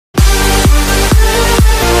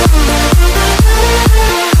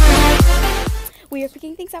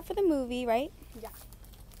things out for the movie, right? Yeah.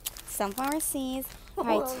 Sunflower seeds.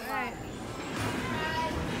 Right. Right.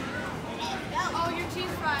 Oh, your cheese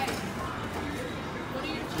fries. What are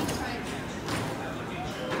your cheese fries?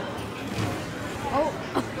 Oh,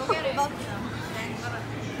 go get it.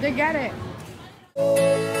 They get it.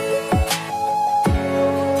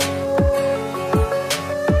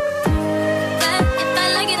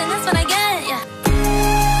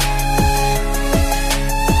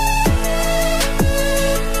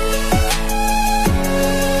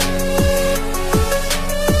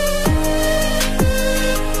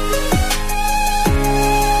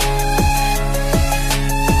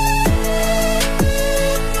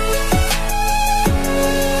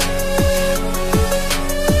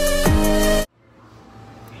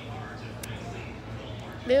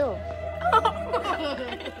 Ew.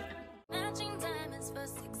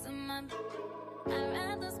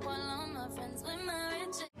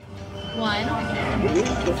 One. I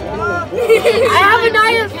have an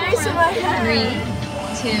eye of face in my head. 3,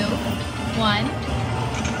 2, 1.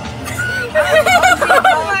 Oh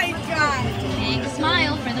my god. Big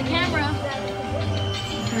smile for the camera.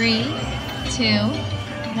 3, 2,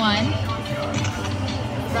 1.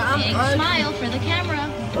 Big smile for the camera.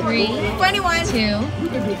 3, 21. 2,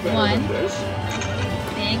 1.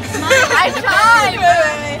 Big smile. I tried.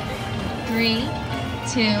 3,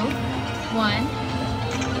 2, 1.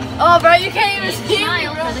 Oh, bro, you can't even Big see me,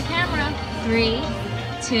 smile bro. for the camera. 3,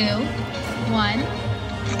 2, 1.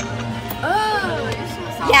 Oh, you're so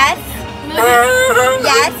soft. Yes.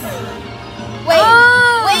 Yes. Wait.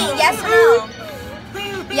 Wait. Yes or no?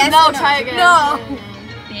 Yes No, or no? try again. No.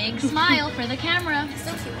 Big smile for the camera.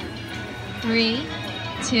 So cute. 3,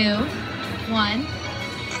 2, 1.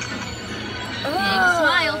 Big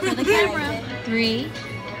smile for the camera. 3,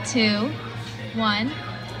 2, 1.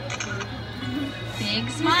 Big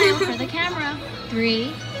smile for the camera.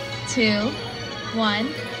 3, 2, 1.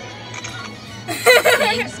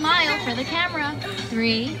 Big smile for the camera.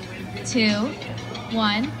 3, 2,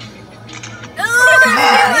 1.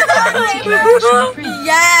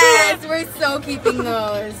 Yes, we're so keeping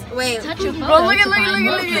those. Wait. Touch a photo Bro, look at- to look at- find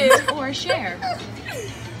look at- look moments or share.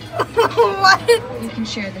 What? You can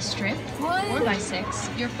share the strip 4x6.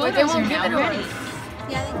 Your But they photos are won't give now it ready. away.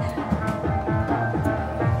 Yeah, they did.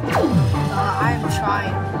 I'm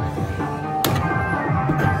trying.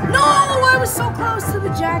 No, I was so close to the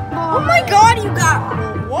jackpot. Oh my god, you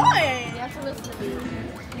got one. You have to listen to me.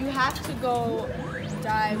 You have to go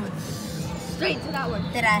dive straight to that one.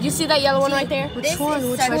 Did I? You see that yellow one right there? This is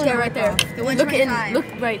such Right a there, right there. The Look 125. look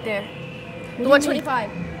right there. The 125.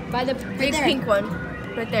 By the big there. pink one.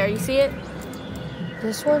 Right there. You see it?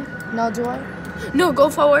 This one? Now do I? No, go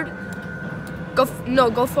forward. Go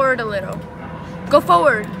forward a little. Go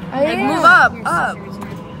forward. And move up. Up.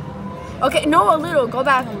 Okay, no, a little. Go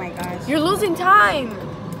back. Oh my gosh. You're losing time.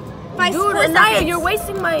 5 Dude, more Anaya, seconds. you're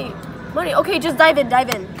wasting my money. Okay, just dive in.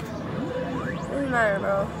 Doesn't matter,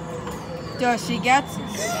 bro. Yo, she gets it.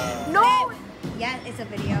 No. Yeah, it's a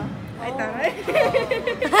video. I thought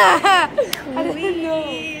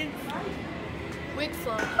Queens. Wig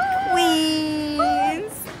flow.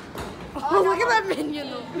 Queens. Oh, look at that minion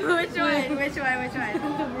though. Which one? Which one? Which one?